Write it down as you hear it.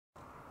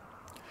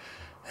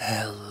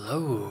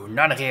Hello,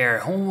 Narnach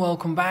here, and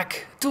welcome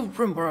back to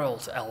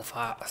RimWorld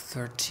Alpha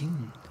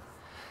 13.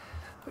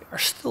 We are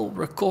still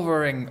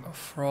recovering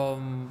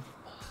from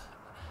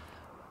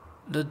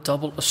the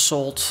double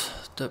assault,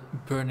 the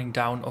burning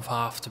down of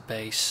half the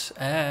base,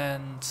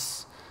 and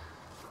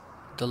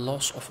the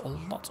loss of a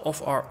lot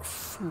of our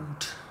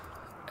food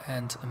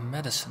and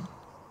medicine.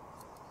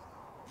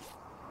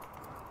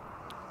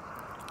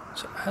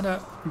 So I had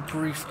a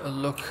brief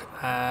look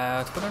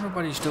at what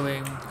everybody's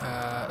doing,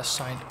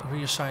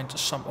 reassigned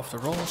some of the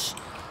roles,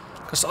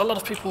 because a lot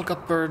of people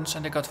got burns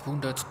and they got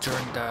wounded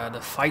during the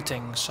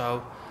fighting.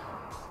 So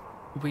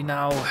we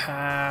now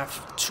have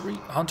three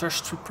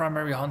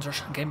primary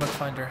hunters, Game Bug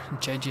Finder,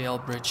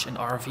 JGL Bridge and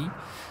RV.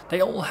 They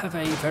all have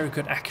a very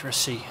good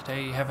accuracy.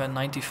 They have a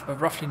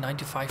roughly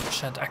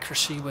 95%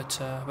 accuracy with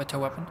their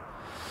weapon.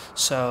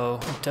 So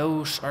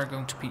those are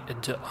going to be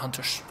the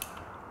hunters.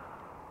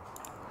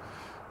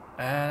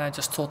 And I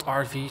just told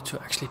RV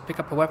to actually pick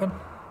up a weapon,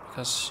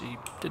 because he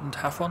didn't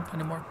have one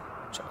anymore.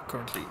 So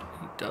currently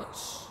he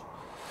does.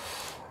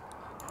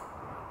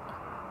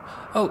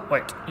 Oh,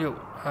 wait, you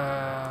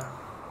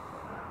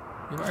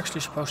were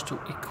actually supposed to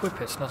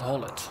equip it, not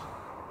hold it.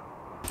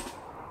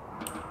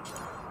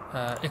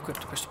 Equip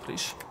the pistol,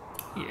 please.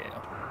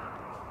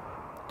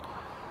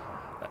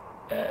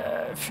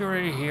 Yeah.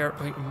 Fury here,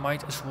 we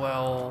might as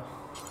well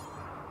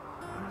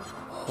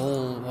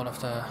hold one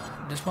of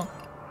this one.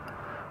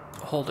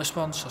 Hold this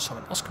one so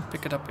someone else can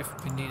pick it up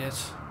if we need it.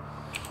 Is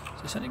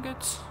this any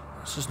good?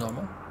 This is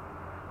normal.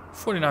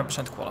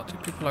 49% quality.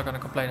 People are going to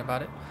complain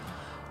about it.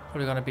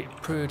 Probably going to be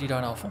pretty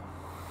darn awful.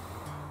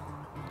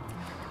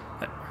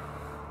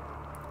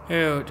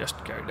 You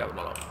just carry that one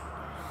along.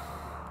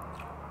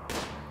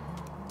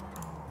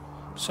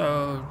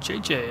 So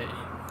JJ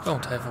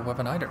don't have a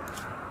weapon either.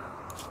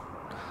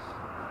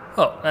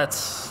 Oh,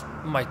 that's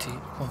mighty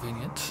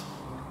convenient.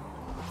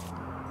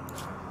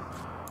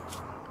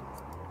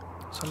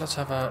 So let's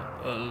have a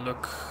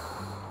look.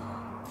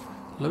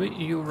 Louis,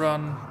 you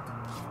run.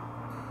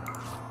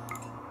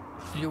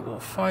 You will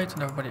fight,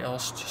 and everybody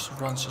else just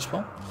runs as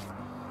well.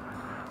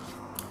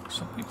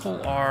 Some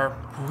people are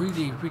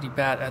really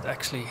bad at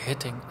actually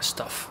hitting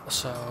stuff.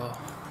 So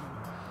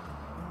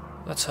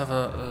let's have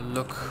a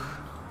look.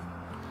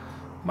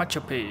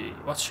 Machopi,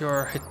 what's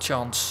your hit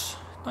chance?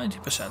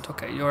 90%.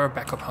 Okay, you're a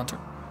backup hunter.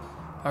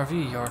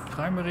 RV, your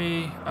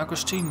primary.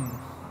 Agustin.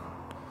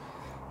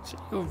 So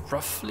you're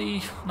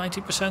roughly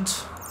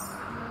 90%.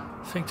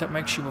 I think that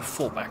makes you a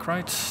fullback,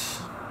 right?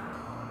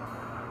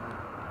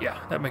 Yeah,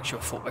 that makes you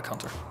a fullback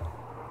hunter.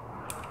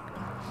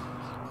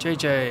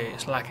 JJ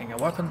is lacking a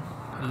weapon.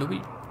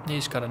 Louis,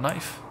 he's got a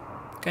knife.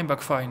 Game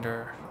Bug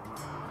Finder.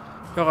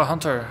 You're a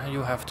hunter,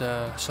 you have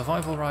the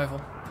survival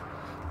rifle.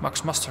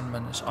 Max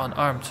Masterman is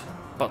unarmed,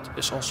 but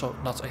is also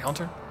not a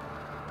hunter.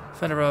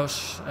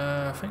 Veneros,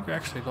 I think you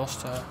actually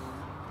lost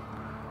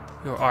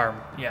your arm.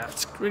 Yeah,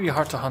 it's really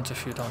hard to hunt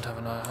if you don't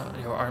have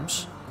your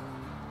arms.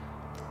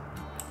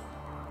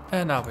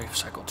 And now we've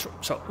cycled through.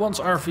 So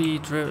once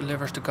RV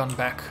delivers the gun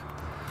back,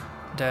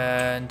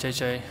 then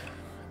JJ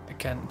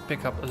can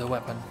pick up the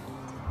weapon.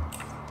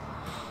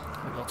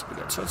 We got to be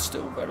good. So it's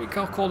still very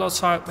cold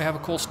outside. We have a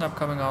cold snap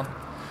coming on.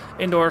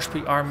 Indoors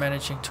we are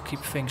managing to keep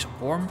things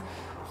warm.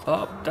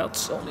 But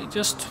that's only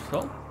just,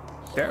 well,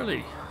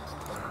 barely.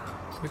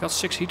 We got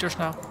 6 heaters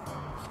now.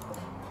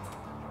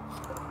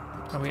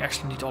 And we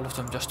actually need all of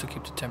them just to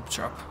keep the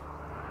temperature up.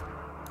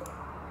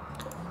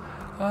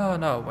 Oh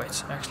no,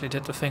 wait, I actually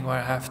did the thing where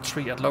I have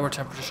 3 at lower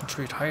temperatures and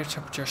 3 at higher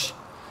temperatures.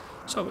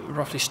 So we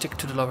roughly stick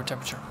to the lower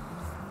temperature.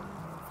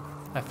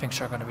 And things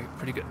are going to be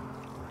pretty good.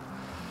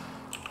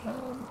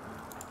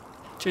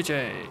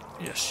 JJ,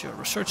 yes, you're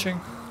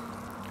researching.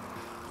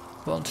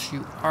 Once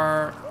you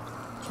are...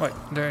 Wait,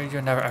 there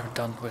you're never ever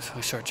done with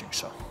researching,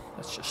 so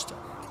let's just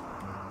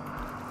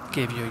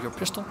give you your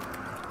pistol.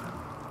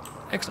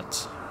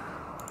 Excellent.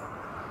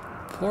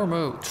 Poor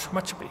mood.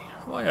 Machopi.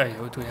 Why are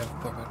you? Do you have a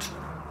poor mood?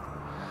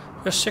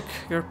 You're sick,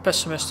 you're a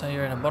pessimist, and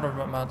you're in a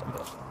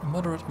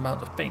moderate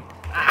amount of pain.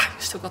 Ah,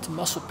 you still got the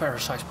muscle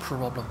parasite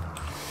problem.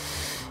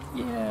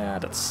 Yeah,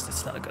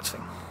 that's not a good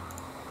thing.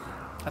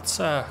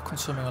 That's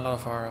consuming a lot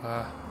of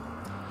our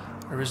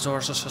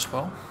resources as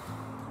well.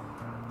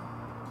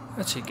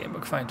 Let's see, Game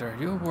Bug Finder.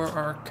 You were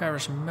our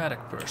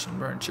charismatic person,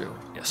 weren't you?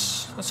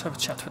 Yes. Let's have a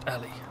chat with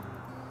Ellie.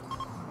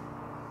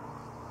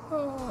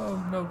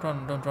 Oh, no,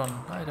 run, don't run.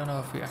 I don't know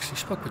if we actually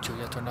spoke with you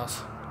yet or not.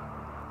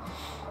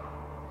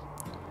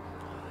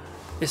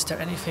 Is there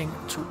anything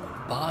to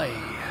buy?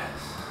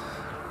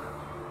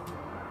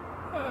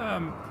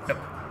 No.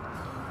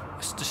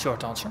 It's the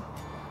short answer.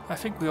 I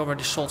think we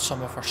already sold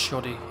some of our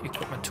shoddy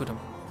equipment to them.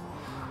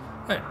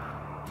 Hey,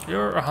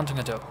 you're hunting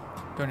a doe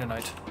during the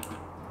night.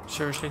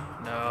 Seriously?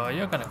 No,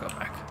 you're gonna go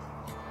back.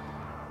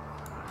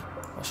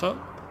 Also,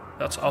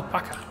 that's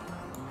alpaca.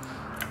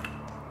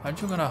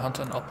 Aren't you gonna hunt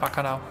an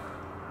alpaca now?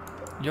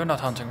 You're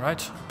not hunting,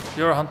 right?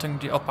 You're hunting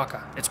the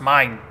alpaca. It's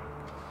mine.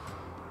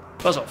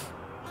 Buzz off.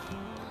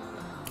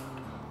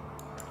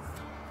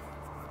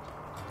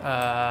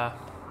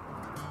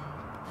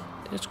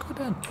 It's going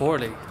to end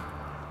poorly.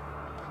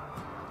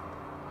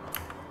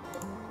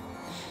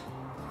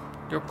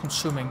 you're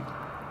consuming.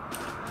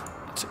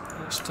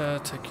 Let's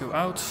take you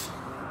out.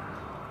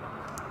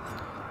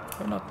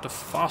 You're not the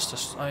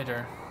fastest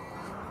either.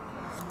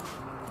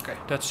 Okay,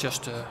 that's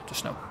just the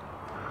snow.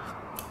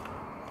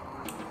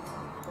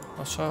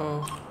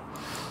 Also,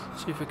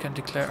 see if we can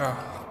declare a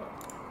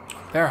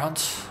bear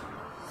hunt.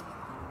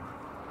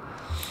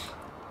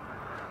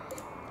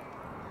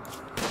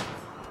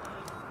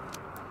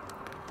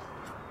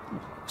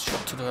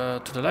 Shot to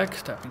the leg.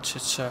 That means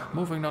it's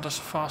moving not as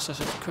fast as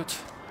it could.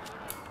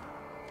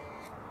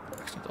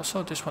 Excellent.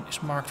 Also, this one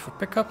is marked for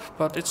pickup,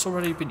 but it's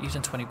already been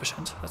eaten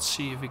 20%. Let's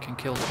see if we can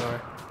kill the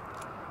bear.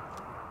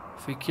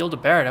 If we kill the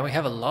bear, then we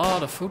have a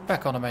lot of food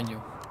back on the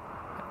menu.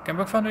 Game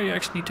Bookfinder, you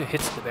actually need to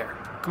hit the bear.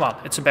 Come on,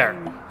 it's a bear.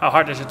 How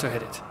hard is it to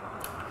hit it?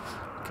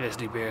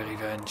 Grizzly Bear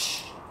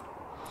revenge.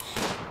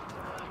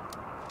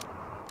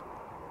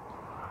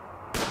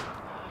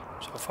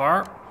 So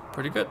far,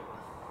 pretty good.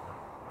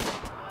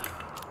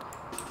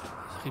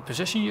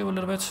 Reposition you a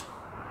little bit.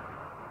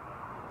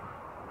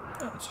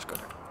 Yeah, let's just go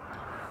there.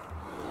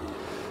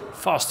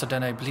 Faster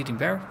than a bleeding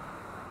bear.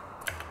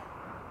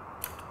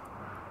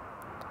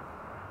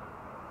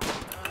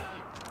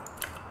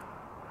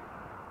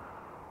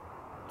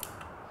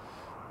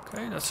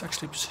 Okay, let's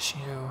actually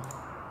position you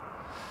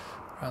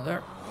around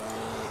there.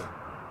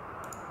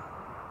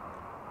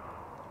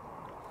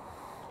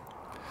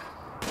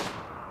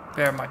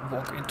 Bear might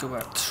walk into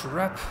a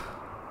trap.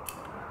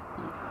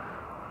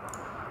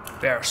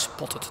 Bear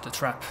spotted the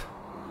trap.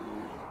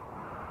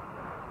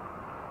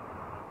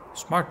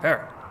 Smart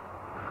bear.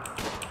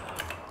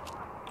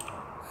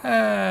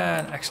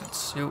 And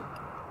excellent. You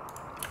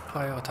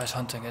prioritize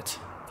hunting it.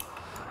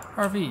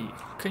 RV,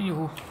 can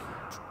you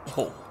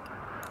hold?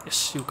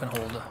 Yes, you can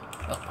hold the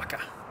alpaca.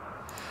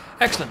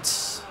 Excellent.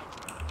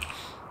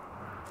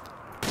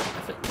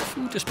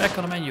 Food is back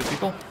on the menu,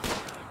 people.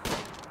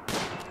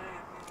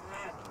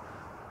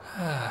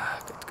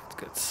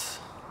 Good.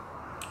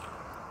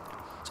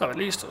 So at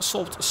least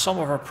solved some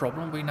of our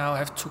problem. We now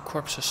have 2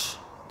 corpses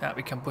that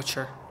we can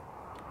butcher.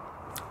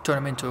 Turn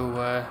them into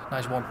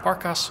nice warm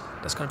parkas.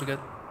 That's gonna be good.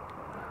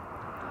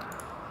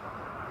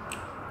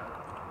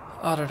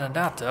 Other than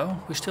that though,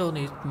 we still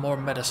need more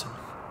medicine.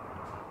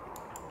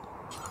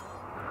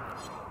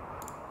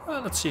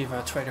 Well, let's see if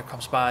a trader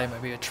comes by,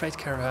 maybe a trade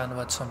caravan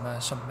with some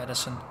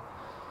medicine.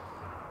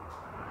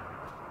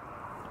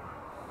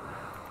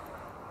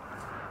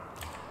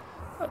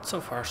 But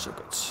so far so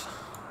good.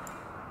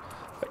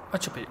 Wait,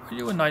 Machopi, are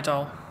you a night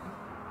owl?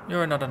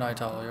 You're not a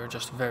night owl, you're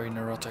just very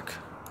neurotic.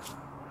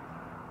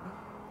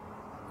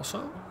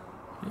 Also,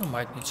 you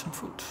might need some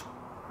food.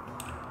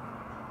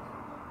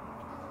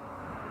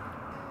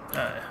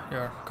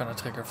 You're gonna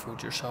trigger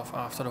food yourself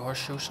after the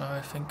horseshoes,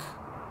 I think.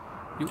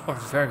 You are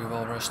very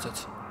well rested.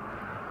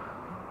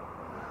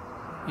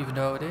 Even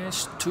though it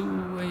is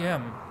 2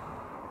 AM.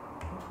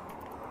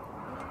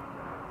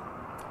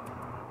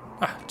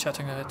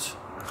 Chatting a bit.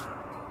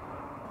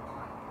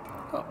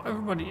 Well,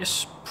 everybody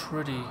is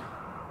pretty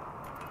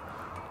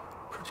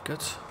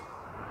good.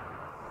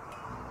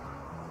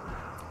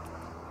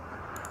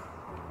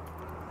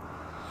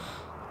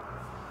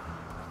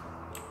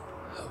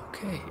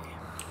 Okay.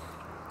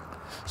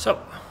 So,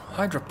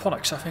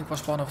 hydroponics I think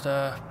was one of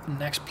the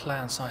next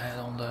plans I had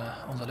on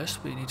the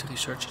list. We need to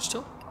research it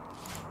still.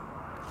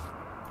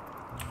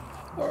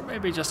 Or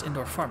maybe just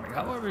indoor farming.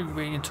 How are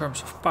we in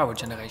terms of power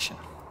generation?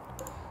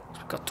 So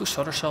we've got 2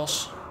 solar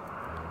cells.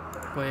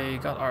 We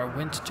got our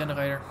wind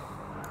generator.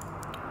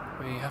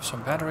 We have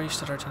some batteries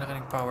that are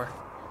generating power.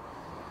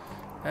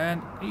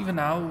 And even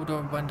now,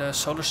 when the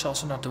solar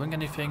cells are not doing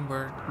anything,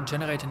 we're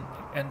generating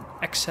an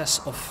excess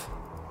of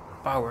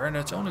power, and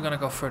it's only going to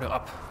go further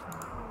up.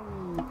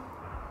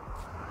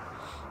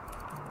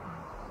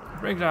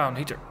 Breakdown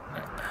heater.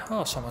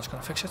 Well, someone's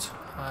going to fix it.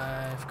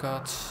 I've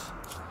got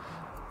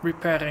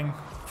repairing.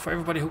 For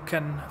everybody who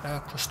can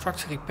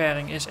construct,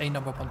 repairing is a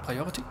 #1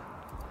 priority.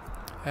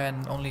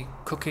 And only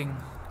cooking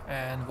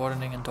and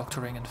watering and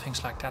doctoring and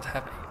things like that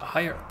have a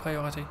higher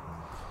priority.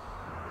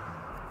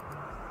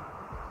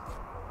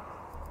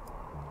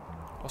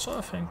 Also,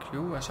 I think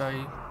you, as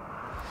a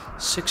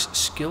 6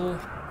 skill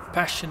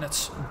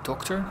passionate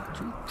doctor,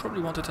 you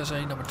probably want it as a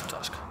 #2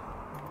 task.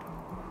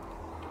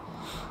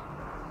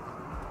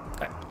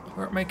 Okay,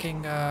 we're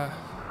making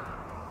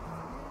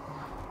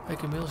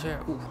meals here.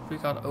 Ooh, we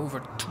got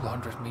over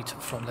 200 meat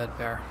from that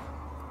bear.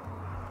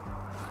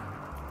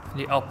 And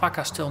the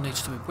alpaca still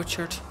needs to be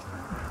butchered.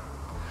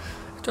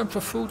 In terms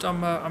of food,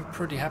 I'm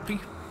pretty happy.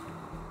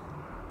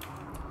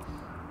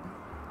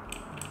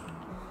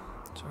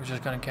 So we're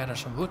just gonna gather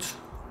some wood.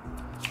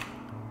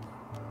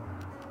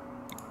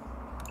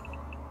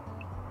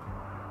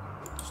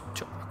 Let's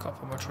chop a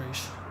couple more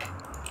trees.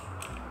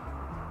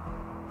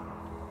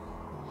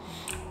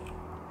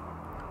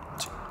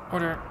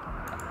 Order.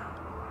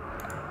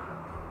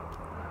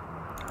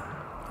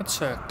 Let's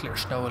clear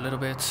snow a little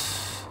bit.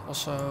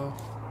 Also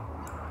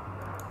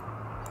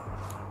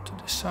to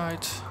this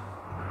side.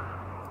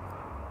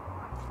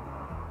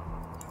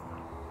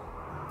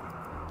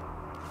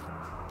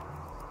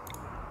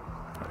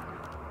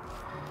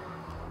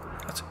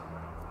 That's it.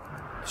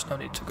 no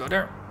need to go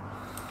there.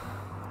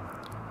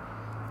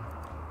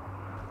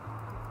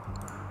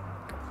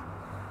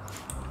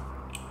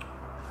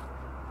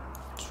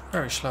 It's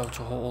very slow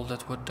to haul all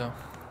that wood though.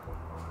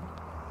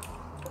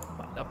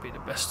 Might not be the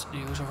best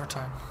use of our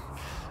time.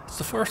 It's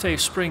the 4th day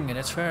of spring and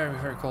it's very,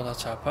 very cold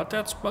outside, but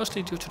that's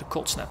mostly due to the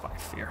cold snap, I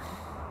fear.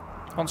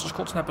 Once this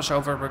cold snap is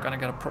over, we're gonna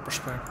get a proper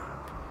spring.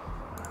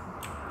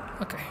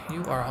 Okay,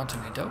 you are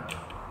hunting a doe.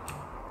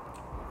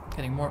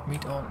 Getting more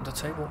meat on the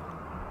table.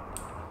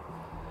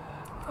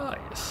 Ah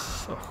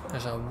yes, so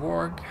there's a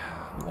warg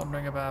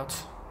wandering about.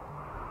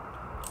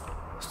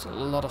 Still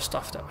a lot of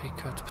stuff that we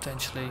could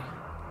potentially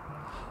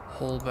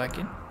haul back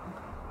in.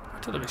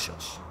 Artillery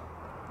shells.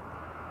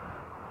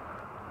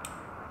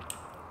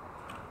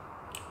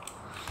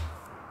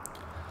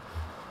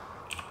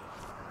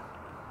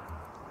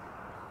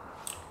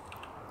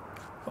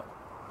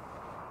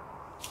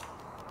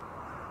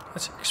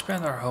 Let's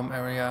expand our home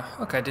area.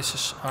 Okay, this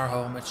is our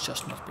home, it's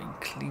just not being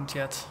cleaned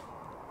yet.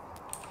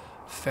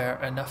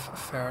 Fair enough,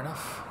 fair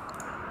enough.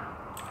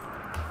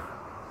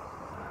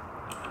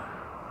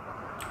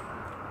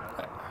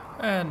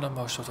 And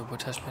most of the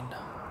wood has been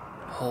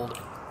hauled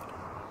in.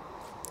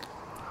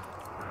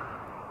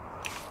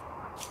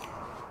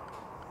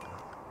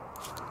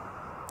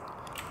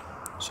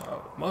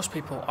 So, most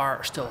people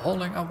are still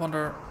hauling. I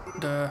wonder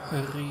the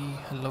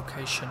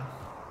relocation.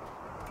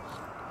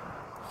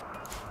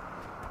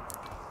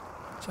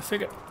 So I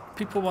figured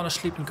people want to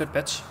sleep in good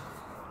beds.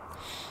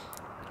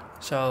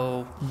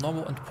 So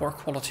normal and poor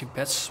quality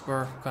beds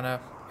we're gonna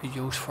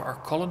use for our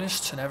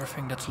colonists, and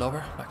everything that's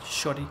lower, like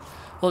shoddy,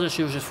 we'll just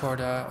use it for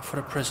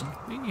the prison.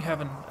 We have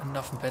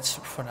enough beds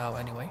for now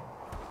anyway.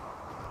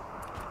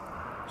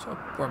 So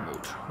poor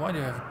mood. Why do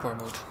you have a poor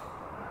mood?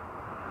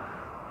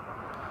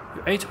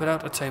 You ate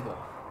without a table.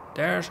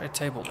 There's a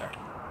table there.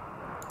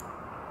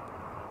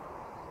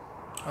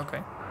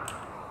 Okay.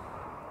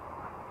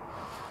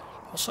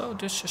 Also,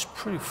 this is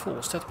pretty full.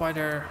 Is that why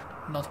they're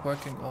not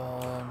working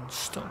on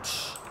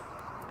stones?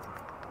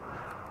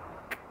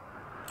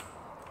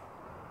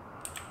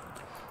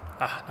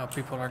 Ah, now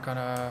people are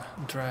gonna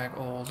drag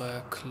all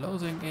the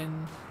clothing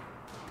in.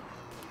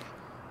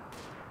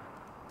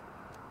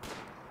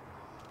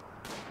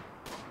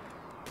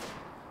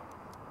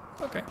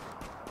 Okay.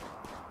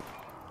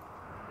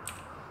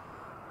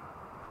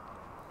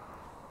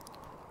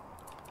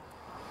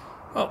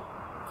 Well,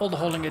 all the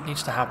hauling it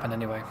needs to happen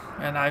anyway.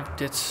 And I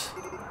did...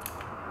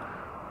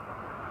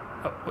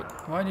 Oh,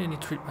 why do you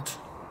need treatment?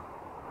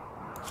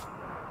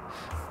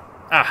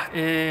 Ah,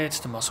 it's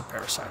the muscle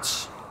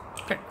parasites.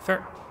 Okay,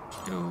 fair.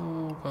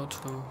 You go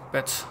to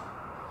bed.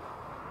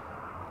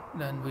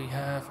 Then we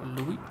have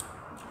Louis,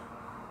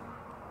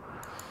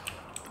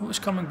 who is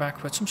coming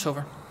back with some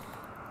silver.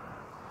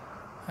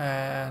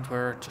 And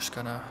we're just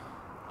gonna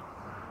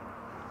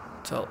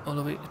tell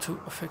Louis to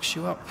fix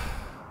you up.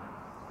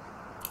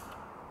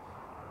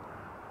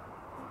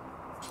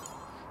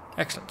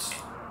 Excellent.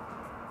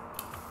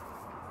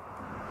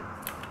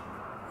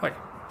 Wait,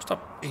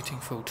 stop eating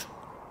food.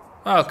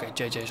 Okay,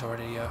 JJ's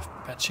already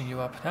patching you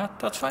up. Yeah,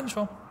 that's fine as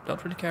well.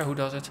 Don't really care who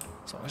does it,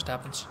 as long as it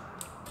happens.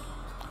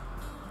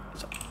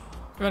 So,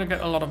 we're gonna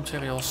get a lot of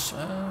materials.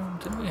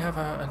 Didn't we have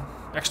an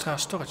extra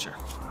storage here?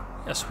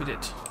 Yes, we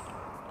did.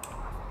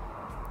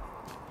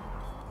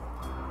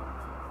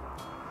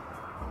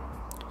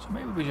 So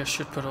maybe we just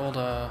should put all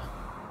the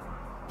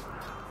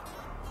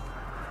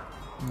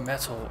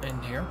metal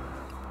in here.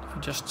 If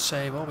we just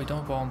say, well, we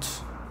don't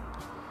want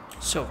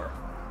silver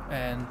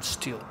and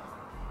steel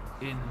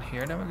in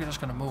here, then we're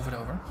just gonna move it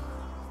over.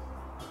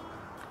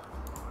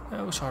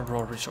 Those are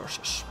raw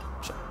resources.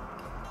 So,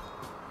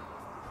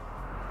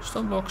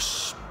 stone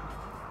blocks.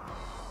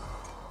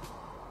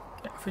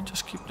 Yeah, if we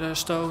just keep the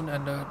stone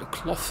and the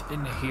cloth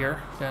in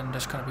here, then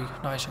that's gonna be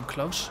nice and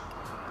close.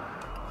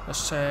 Let's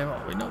say,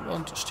 well, we don't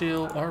want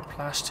steel or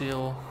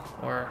plasteel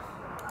or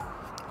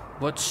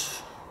wood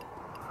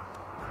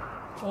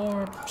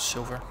or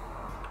silver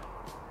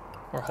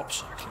or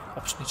hops. Actually,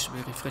 hops needs to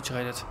be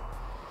refrigerated.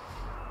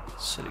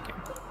 Silly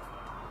game.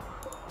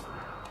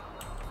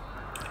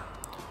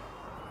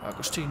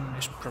 Augustine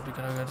is probably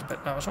gonna go to bed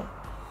now as well.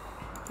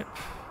 Yep.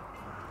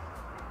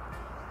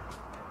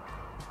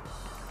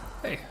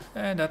 Hey,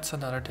 and that's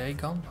another day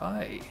gone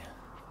by.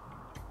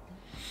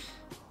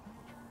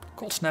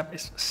 Cold snap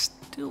is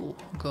still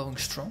going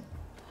strong,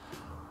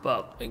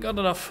 but we got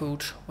enough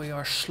food. We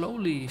are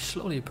slowly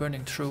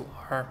burning through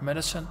our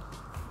medicine.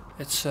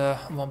 It's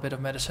one bit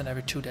of medicine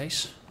every 2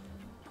 days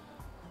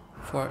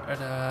for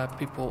the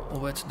people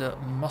with the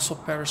muscle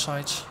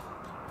parasites.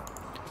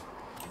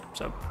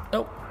 So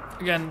no,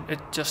 again, it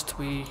just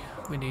we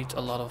need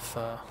a lot of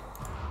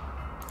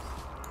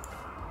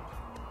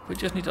we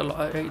just need a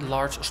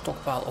large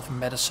stockpile of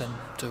medicine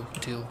to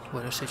deal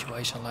with a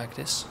situation like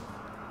this.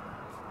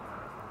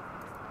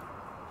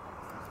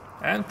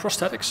 And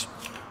prosthetics,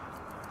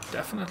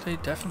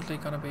 definitely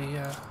gonna be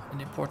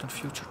an important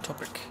future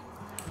topic.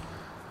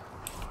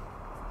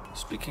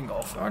 Speaking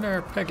of, are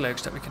there peg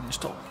legs that we can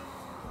install?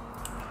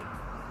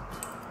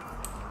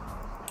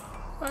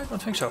 I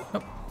don't think so.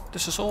 Nope.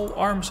 this is all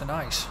arms and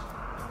eyes.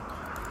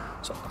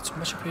 So that's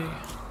Machipi.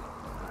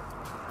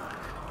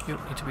 You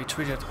need to be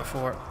treated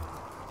for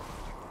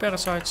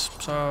parasites,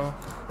 so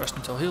rest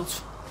until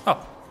healed.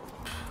 Oh.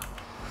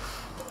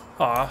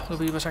 Ah,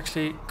 Louis was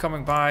actually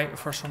coming by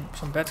for some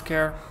bed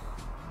care.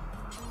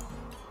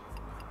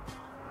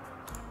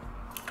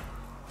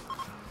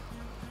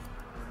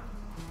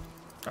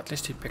 At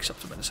least he picks up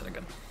the medicine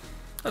again.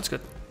 That's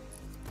good.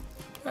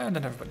 And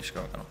then everybody's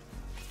going on.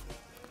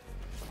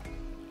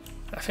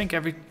 I think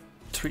every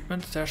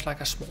treatment there's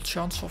like a small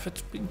chance of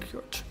it being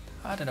cured.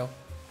 I don't know.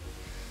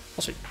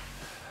 We'll see.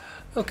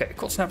 Okay,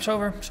 cold snap's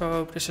over,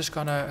 so this is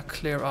gonna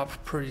clear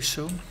up pretty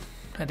soon.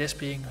 And this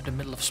being the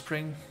middle of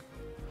spring,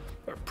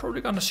 we're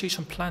probably gonna see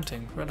some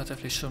planting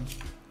relatively soon.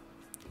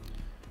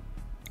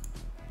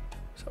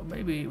 So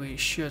maybe we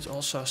should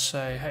also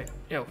say, hey,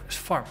 yo, it's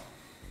farm.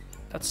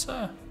 Let's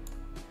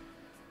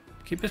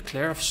keep it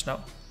clear of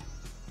snow.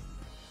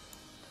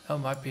 That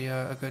might be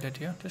a good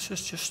idea. This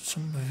is just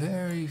some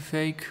very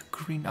vague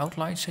green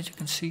outlines that you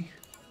can see.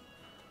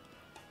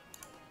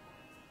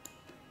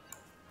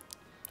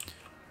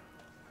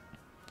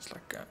 It's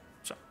like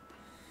so.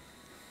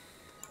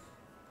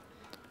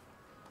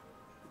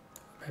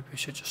 Maybe we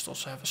should just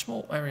also have a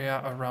small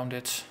area around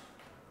it.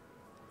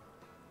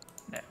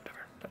 Nah,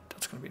 whatever.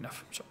 That's gonna be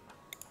enough. So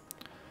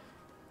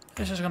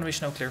this is gonna be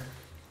snow clear.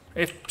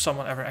 If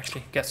someone ever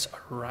actually gets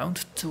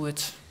around to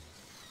it.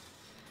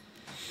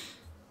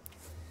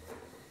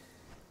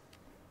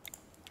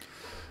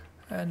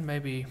 And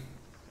maybe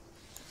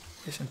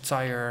this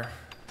entire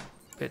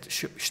bit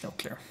should be snow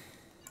clear.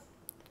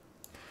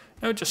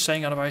 No, just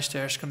saying, otherwise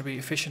there's going to be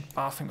efficient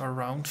pathing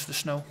around the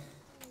snow.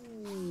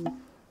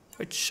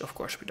 Which of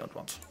course we don't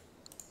want.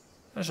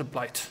 There's a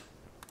blight.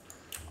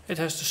 It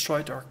has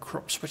destroyed our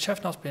crops, which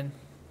have not been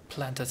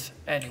planted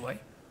anyway.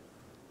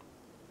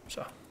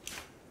 So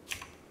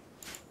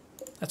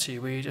let's see,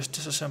 we just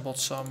disassembled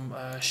some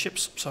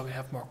ships, so we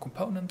have more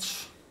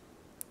components.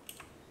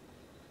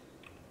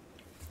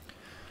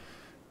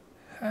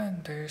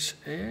 And this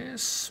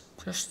is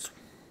just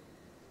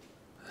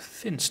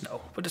thin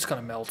snow, but it's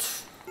gonna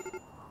melt.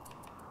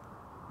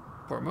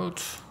 Poor mood,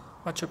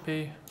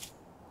 Machopi.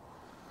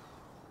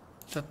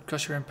 Is that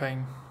because you're in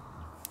pain?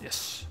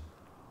 Yes.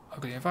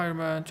 Ugly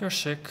environment, you're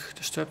sick,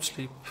 disturbed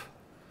sleep,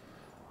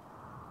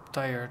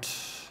 tired.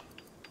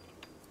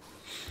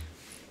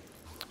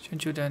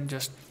 Shouldn't you then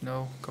just,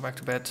 no, go back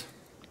to bed?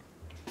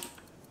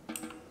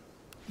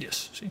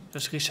 Yes, see,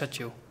 just reset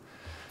you.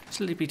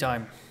 Sleepy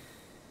time.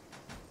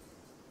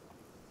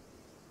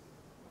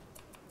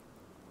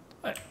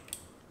 I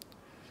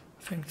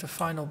think the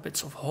final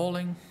bits of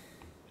hauling.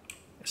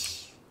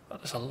 Yes, well,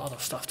 there's a lot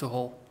of stuff to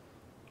haul.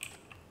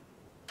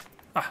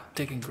 Ah,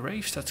 digging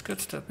graves, that's good.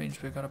 That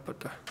means we're gonna put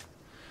the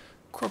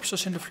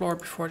corpses in the floor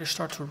before they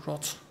start to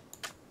rot.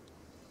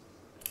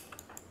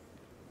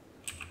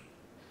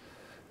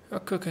 You're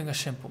cooking a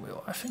simple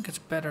meal. I think it's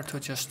better to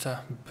just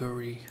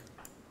bury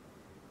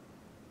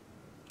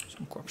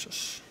some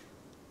corpses.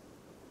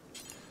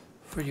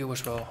 For you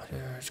as well.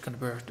 It's gonna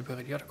bury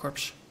the other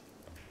corpse.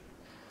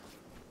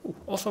 Ooh,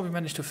 also we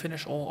managed to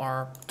finish all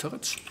our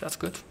turrets, that's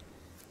good.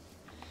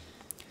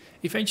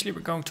 Eventually we're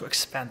going to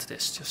expand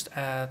this, just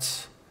add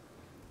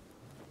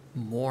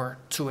more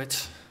to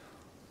it.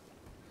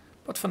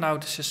 But for now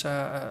this is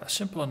a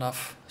simple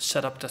enough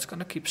setup that's going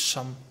to keep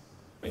some...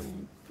 I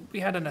mean,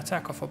 we had an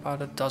attack of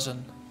about a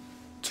dozen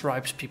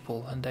tribes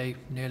people and they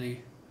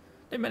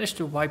managed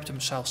to wipe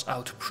themselves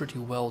out pretty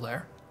well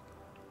there.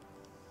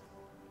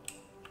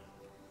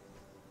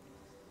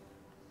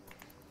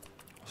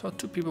 So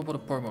 2 people with a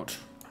poor mood.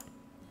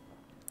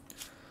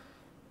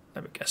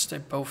 Let me guess, they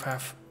both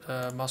have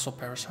muscle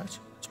parasites.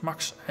 It's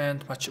Max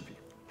and Machupi.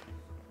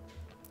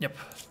 Yep.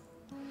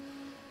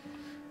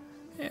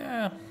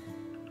 Yeah.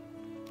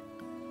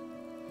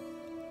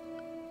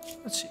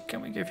 Let's see, can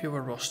we give you a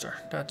roster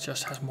that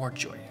just has more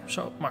joy?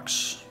 So,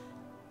 Max.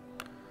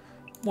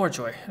 More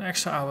joy, an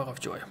extra hour of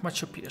joy.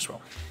 Machupi as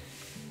well.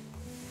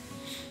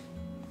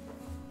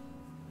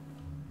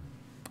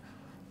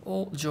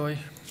 All joy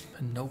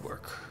and no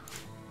work.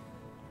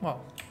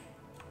 Wow.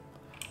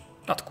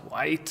 Not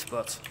quite,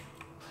 but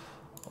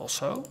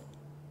also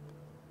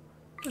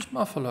this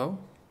buffalo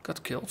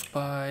got killed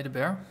by the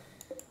bear.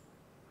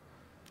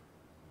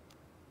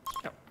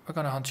 Yeah, we're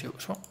gonna hunt you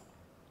as well.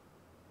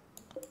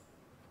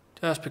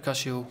 Just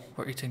because you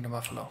were eating the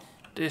buffalo.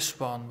 This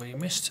one we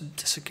missed,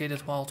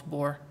 desiccated wild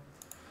boar.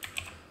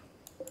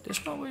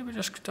 This one we were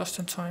just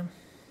in time.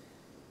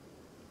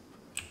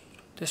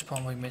 This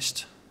one we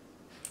missed.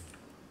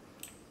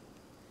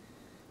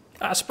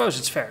 I suppose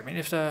it's fair. I mean,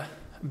 if the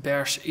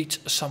bears eat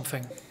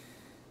something.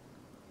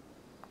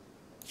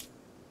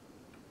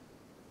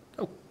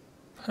 Oh,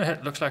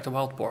 it looks like the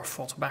wild boar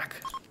fought back.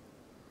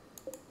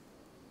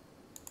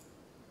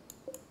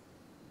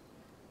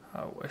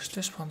 How is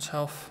this one's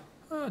health?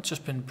 It's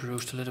just been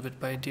bruised a little bit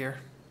by a deer.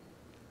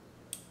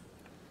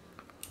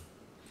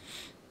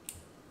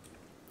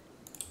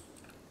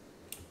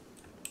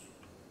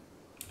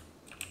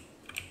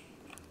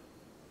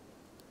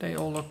 They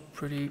all look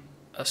pretty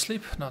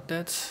asleep, not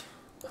dead.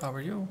 How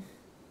are you?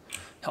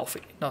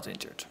 Healthy, not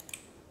injured.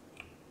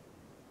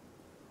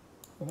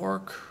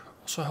 Work,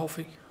 also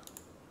healthy.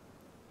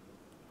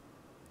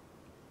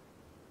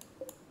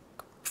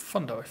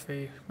 Fun though if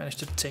we manage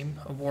to tame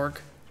a warg.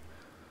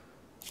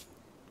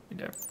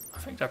 I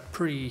think they're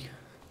pretty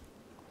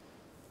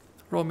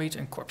raw meat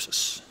and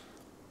corpses.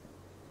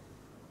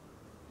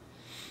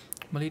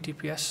 Melee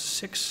DPS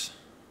 6.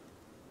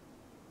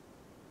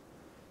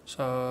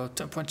 So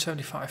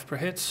 10.75 per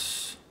hit.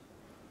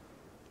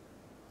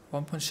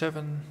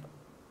 1.7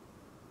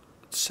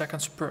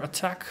 seconds per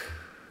attack.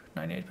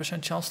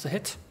 98% chance to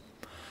hit.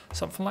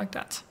 Something like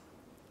that.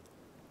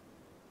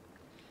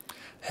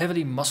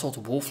 Heavily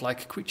muscled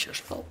wolf-like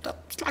creatures. Well,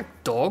 that's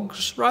like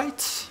dogs,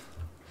 right?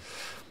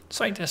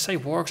 Scientists say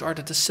wargs are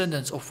the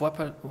descendants of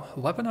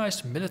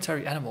weaponized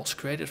military animals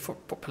created for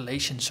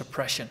population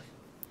suppression.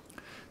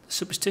 The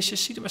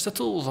superstitious see them as the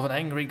tools of an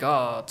angry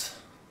god.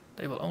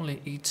 They will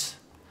only eat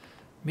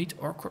meat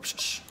or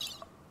corpses.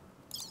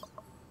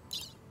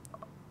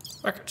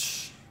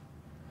 Records.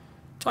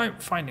 Time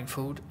finding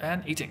food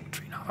and eating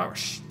 3.5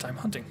 hours. Time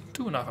hunting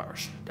 2.5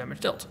 hours. Damage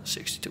dealt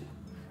 62.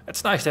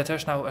 It's nice that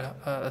there's now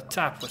a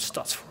tab with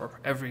stats for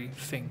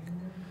everything.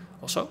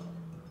 Also,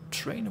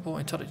 trainable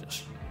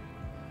intelligence.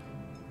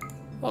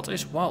 What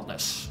is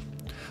wildness?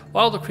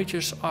 Wilder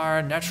creatures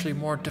are naturally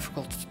more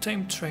difficult to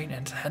tame, train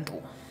and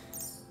handle.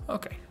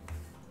 Okay.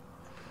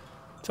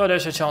 So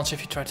there's a chance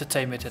if you try to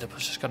tame it that it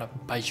was just gonna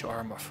bite your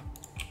arm off.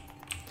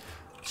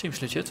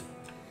 Seems legit.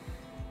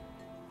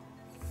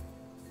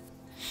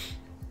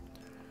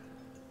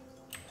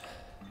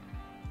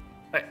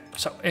 Right,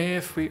 so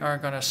if we are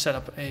gonna set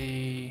up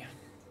an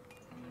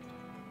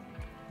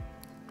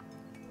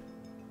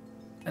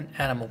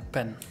animal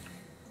pen,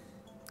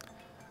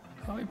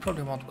 we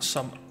probably want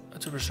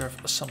to reserve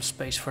some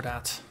space for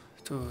that,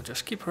 to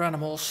just keep our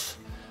animals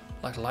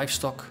like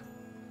livestock.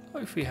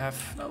 Or if we have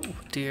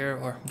deer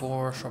or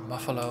boars or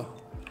buffalo,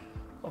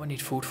 we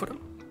need food for them.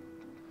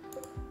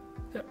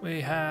 Yeah,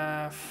 we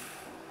have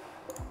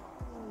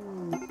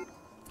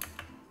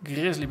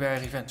Grizzly Bear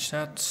Revenge.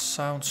 That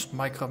sounds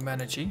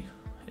micromanaging.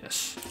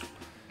 Yes.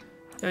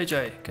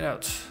 JJ, get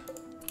out.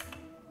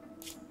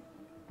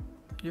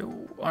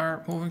 You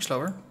are moving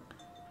slower.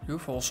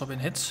 You've also been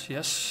hit.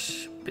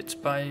 Yes, bit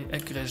by a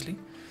grizzly.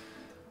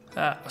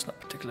 That was not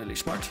particularly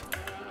smart.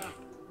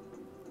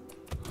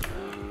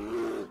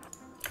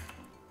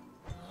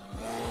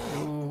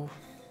 Ooh.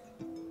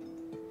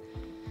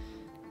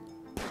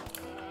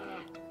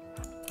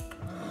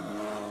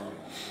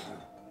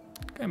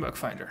 Game bug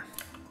finder.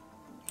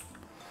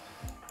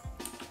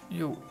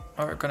 You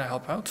are gonna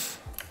help out.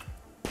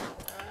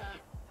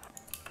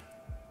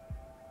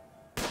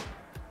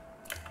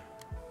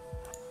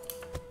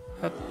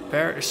 That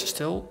bear is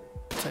still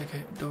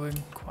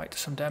doing quite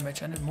some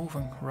damage and is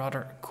moving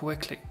rather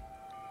quickly.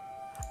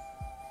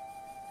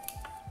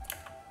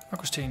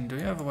 Augustine, do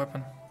you have a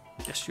weapon?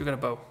 Yes, you got a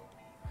bow.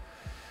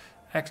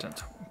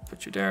 Excellent.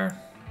 Put you there.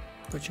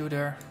 Put you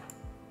there.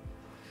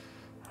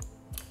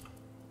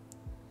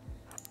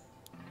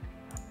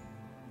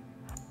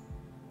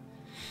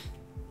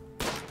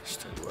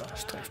 Just to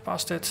strafe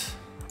past it.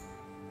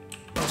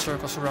 Run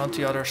circles around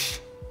the others.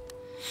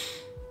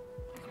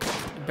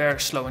 The bear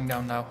is slowing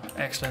down now.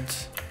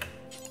 Excellent.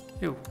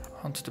 You,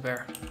 hunt the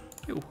bear.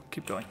 You,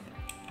 keep going.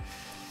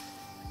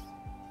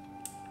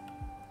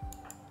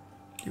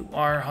 You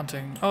are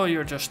hunting. Oh,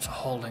 you're just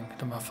holding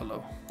the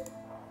buffalo.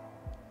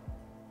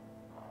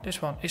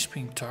 This one is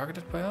being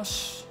targeted by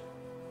us.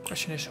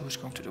 Question is, who's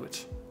going to do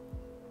it?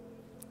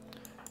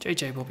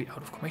 JJ will be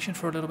out of commission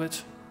for a little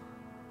bit.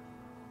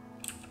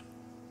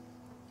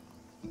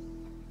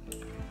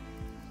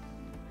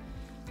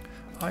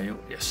 Are you?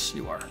 Yes,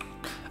 you are.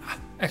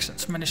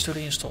 Excellent. Managed to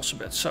reinstall some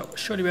beds. So,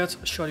 shorty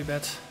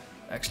bed.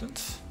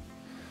 Excellent.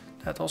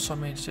 That also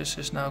means this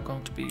is now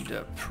going to be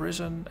the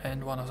prison,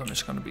 and one of them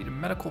is going to be the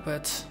medical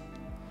bed.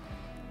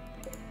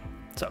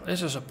 So,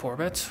 this is a poor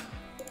bed.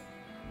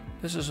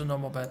 This is a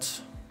normal bed.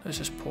 This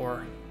is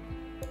poor.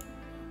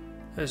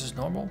 This is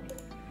normal.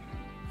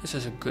 This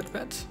is a good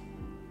bed.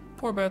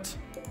 Poor bed.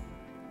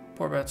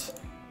 Poor bed.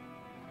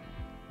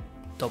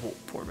 Double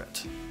poor bed.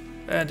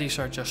 And these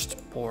are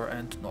just poor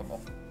and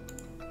normal.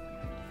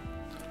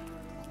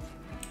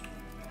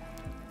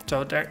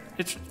 So there,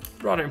 it's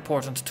rather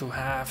important to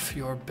have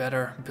your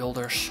better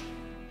builders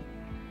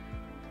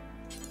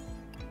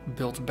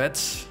build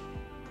beds.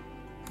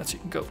 Let's see,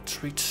 go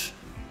treat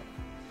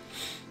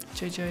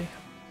JJ.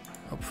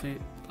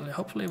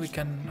 Hopefully we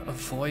can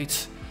avoid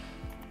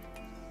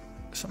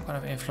some kind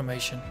of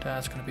inflammation.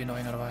 That's going to be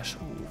annoying otherwise.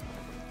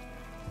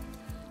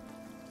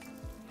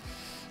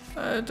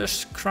 The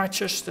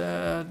scratches,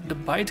 the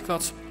bite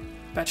got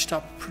patched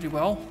up pretty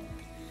well.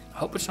 I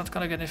hope it's not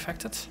going to get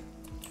infected.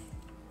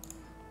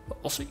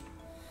 But we'll see.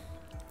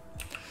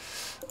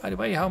 By the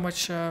way, how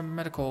much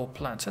medical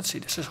plants? Let's see,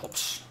 this is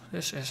hops.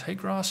 This is hay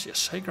grass.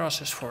 Yes, hay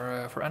grass is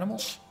for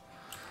animals.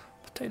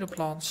 Potato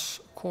plants,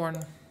 corn,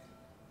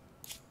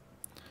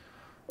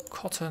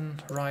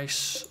 cotton,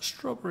 rice,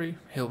 strawberry,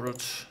 hill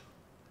roots,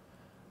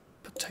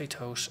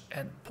 potatoes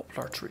and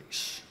poplar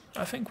trees.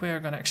 I think we are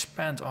going to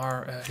expand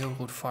our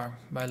hillwood farm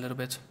by a little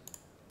bit.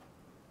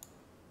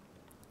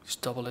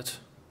 Just double it.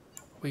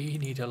 We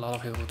need a lot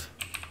of hillwood.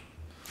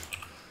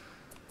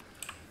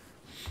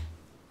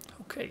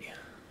 Okay.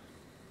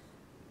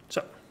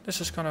 So,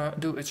 this is going to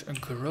do its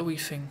growy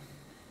thing.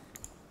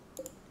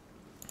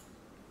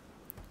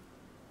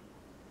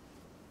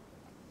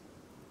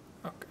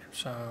 Okay,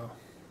 so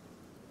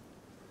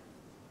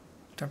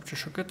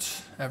temperatures are good,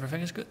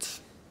 everything is good.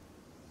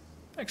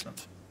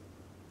 Excellent.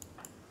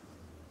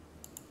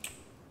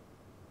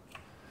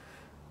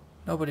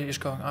 Nobody is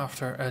going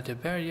after the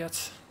bear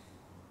yet.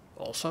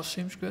 Also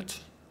seems good.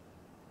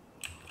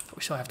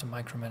 We still have to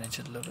micromanage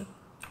it a little bit.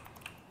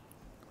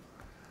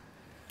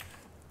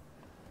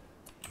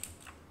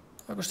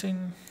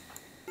 Augustine.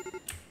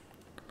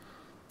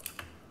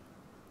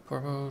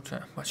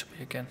 Corwood, much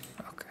be again.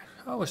 Okay,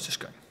 how is this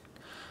going?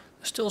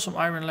 Still some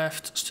iron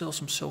left, still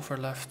some silver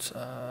left.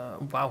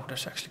 Wow,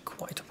 there's actually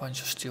quite a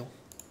bunch of steel.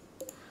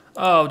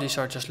 Oh, these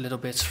are just little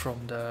bits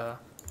from the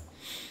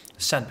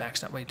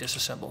sandbags that we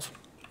disassembled.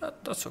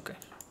 That's okay.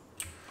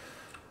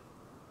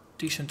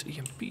 Decent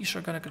EMPs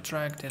are gonna get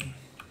dragged in.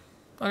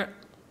 Okay.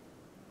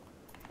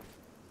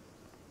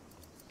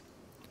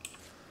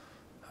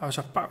 How's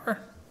our power?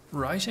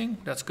 Rising,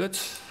 that's good.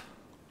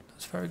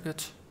 That's very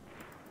good.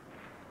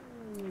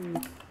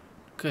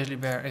 Grizzly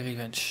Bear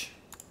revenge.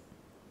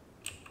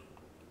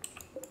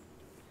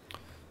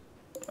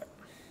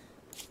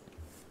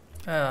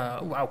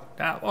 Wow,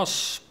 that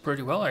was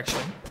pretty well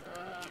actually.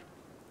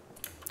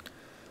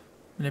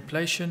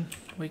 Manipulation,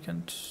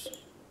 weakened.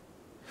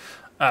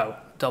 Oh,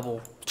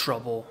 double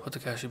trouble with the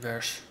Grizzly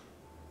Bears.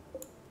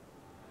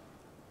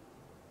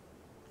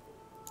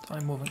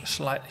 I'm moving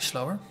slightly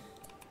slower.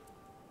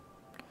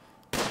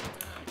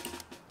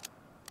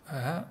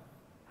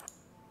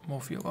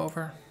 Move you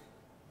over.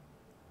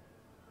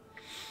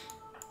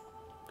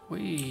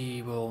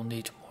 We will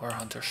need more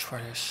hunters for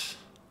this.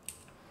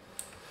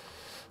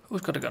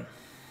 Who's got a gun?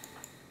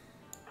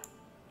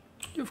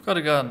 You've got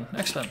a gun.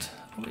 Excellent.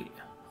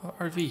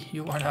 RV,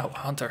 you are now a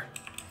hunter.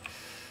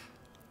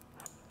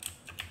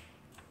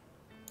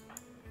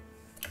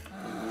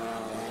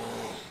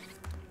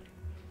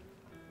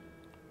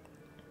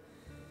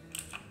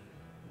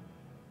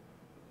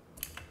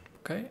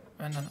 Okay,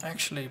 and then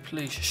actually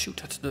please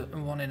shoot at the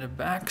one in the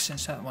back,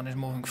 since that one is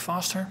moving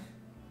faster.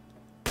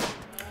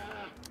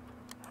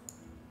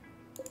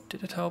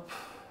 Did it help?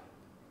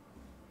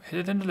 Hit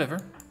it in the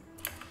liver.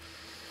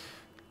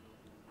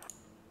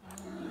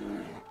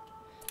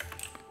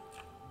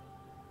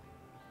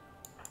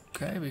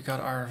 Okay, we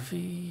got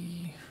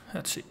RV.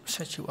 Let's see,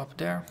 set you up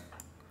there.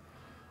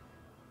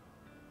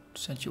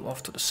 Send you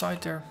off to the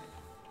side there.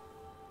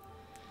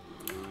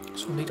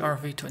 So we need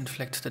RV to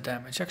inflict the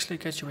damage. Actually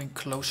get you in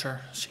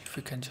closer. See if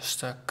we can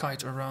just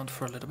kite around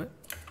for a little bit.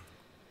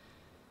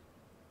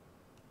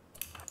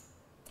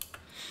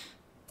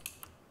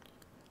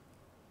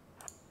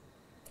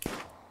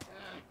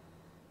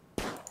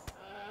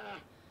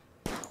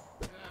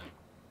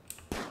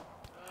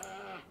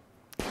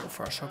 So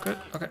far so good.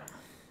 Okay.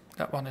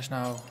 That one is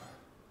now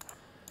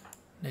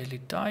nearly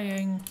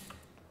dying.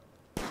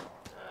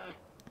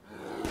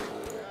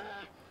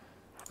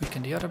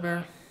 Weaken the other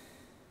bear.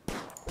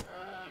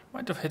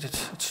 Might have hit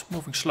it. It's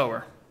moving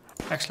slower.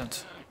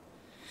 Excellent.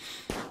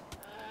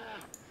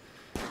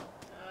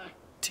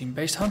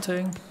 Team-based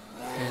hunting.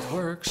 It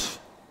works.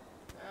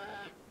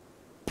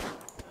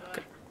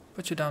 Okay,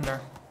 put you down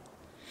there.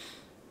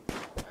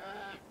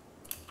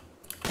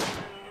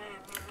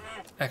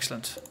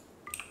 Excellent.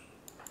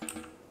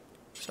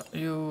 So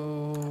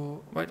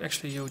you... Wait,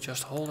 actually you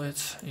just hold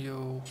it.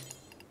 You...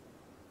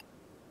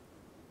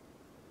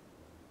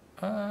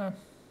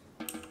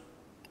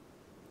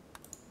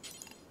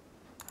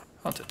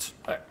 hunt it.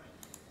 There.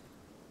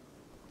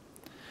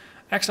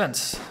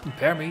 Excellent.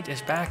 Bear meat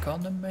is back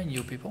on the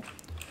menu, people.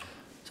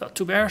 So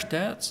 2 bears,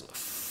 that's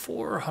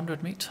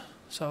 400 meat.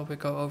 So we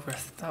go over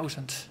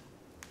 1,000.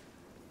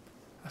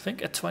 I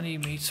think at 20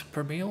 meat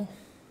per meal.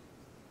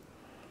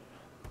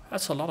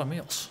 That's a lot of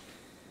meals.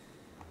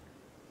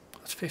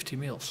 That's 50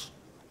 meals.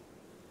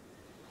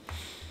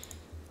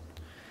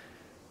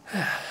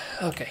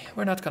 Okay,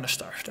 we're not gonna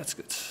starve, that's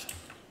good.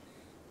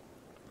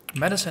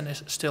 Medicine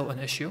is still an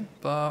issue,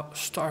 but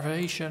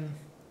starvation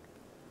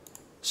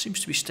seems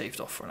to be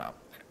staved off for now.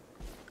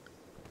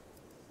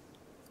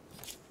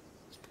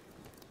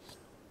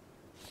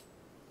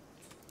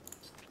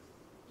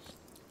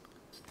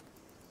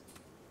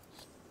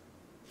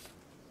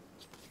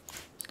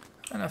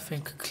 And I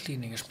think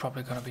cleaning is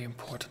probably going to be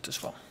important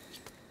as well.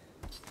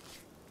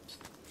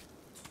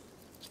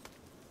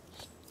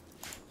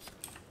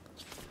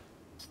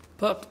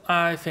 But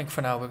I think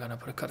for now we're going to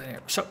put a cut in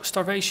here. So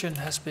starvation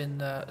has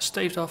been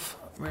staved off.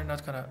 We're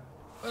not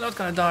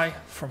gonna die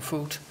from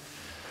food.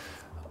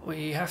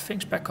 We have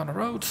things back on the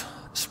road.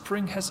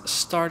 Spring has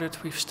started.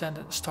 We've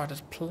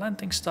started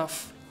planting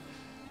stuff.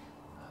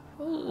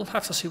 We'll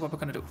have to see what we're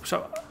gonna do.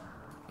 So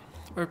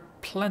we're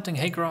planting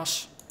hay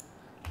grass,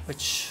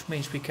 which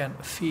means we can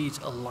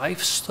feed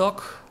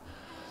livestock.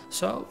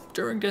 So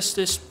during this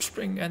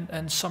spring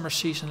and summer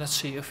season, let's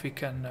see if we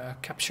can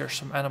capture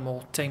some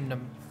animal, tame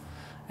them,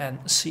 and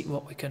see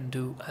what we can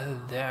do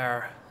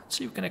there.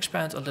 See if we can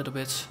expand a little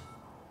bit.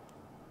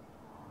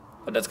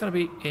 But that's gonna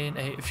be in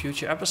a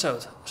future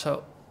episode.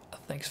 So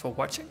thanks for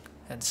watching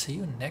and see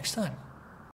you next time.